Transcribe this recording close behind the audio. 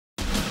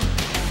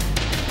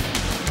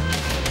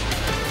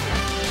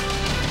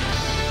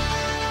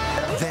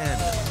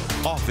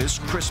office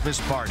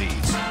Christmas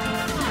parties.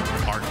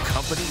 Are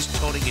companies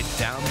toning it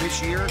down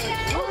this year?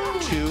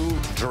 2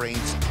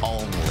 drinks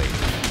only.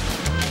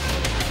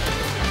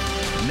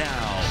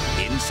 Now,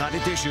 Inside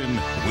Edition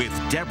with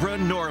Deborah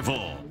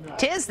Norville.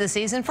 'Tis the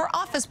season for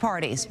office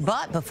parties,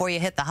 but before you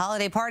hit the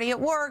holiday party at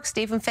work,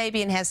 Stephen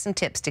Fabian has some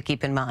tips to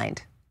keep in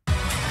mind.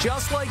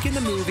 Just like in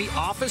the movie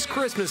Office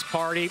Christmas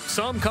Party,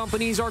 some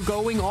companies are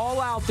going all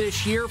out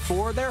this year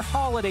for their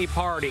holiday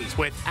parties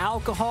with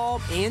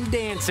alcohol and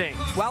dancing.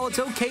 While it's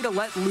okay to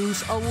let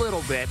loose a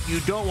little bit, you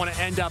don't want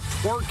to end up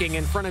twerking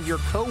in front of your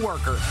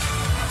coworkers.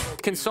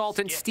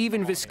 Consultant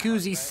Stephen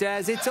Viscusi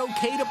says it's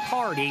okay to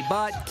party,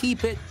 but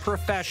keep it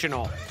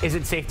professional. Is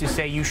it safe to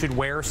say you should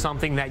wear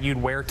something that you'd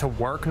wear to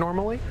work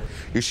normally?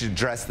 You should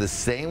dress the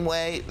same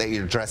way that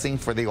you're dressing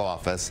for the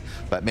office,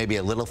 but maybe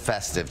a little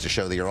festive to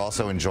show that you're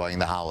also enjoying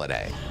the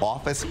holiday.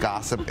 Office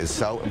gossip is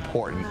so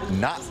important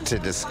not to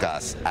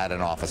discuss at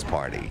an office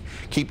party.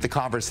 Keep the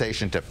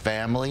conversation to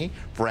family,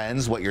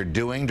 friends, what you're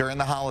doing during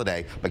the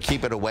holiday, but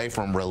keep it away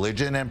from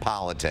religion and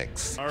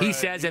politics. He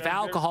says if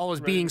alcohol is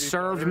being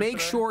served,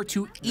 make sure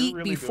to eat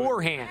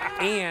beforehand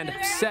and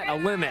set a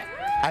limit.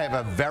 I have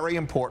a very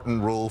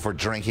important rule for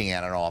drinking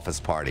at an office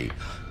party.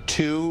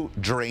 2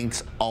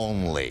 drinks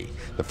only.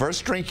 The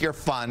first drink, you're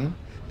fun.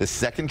 The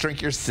second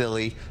drink, you're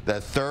silly. The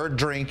third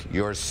drink,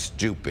 you're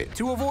stupid.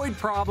 To avoid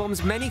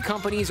problems, many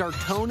companies are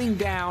toning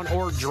down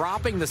or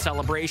dropping the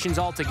celebrations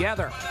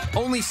altogether.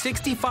 Only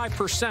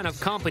 65% of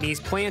companies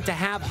plan to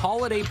have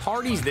holiday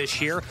parties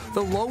this year,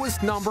 the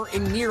lowest number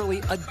in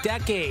nearly a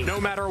decade. No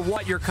matter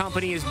what your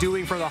company is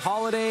doing for the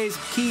holidays,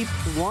 keep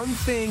one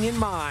thing in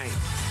mind.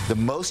 The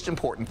most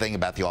important thing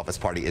about the office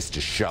party is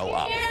to show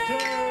up.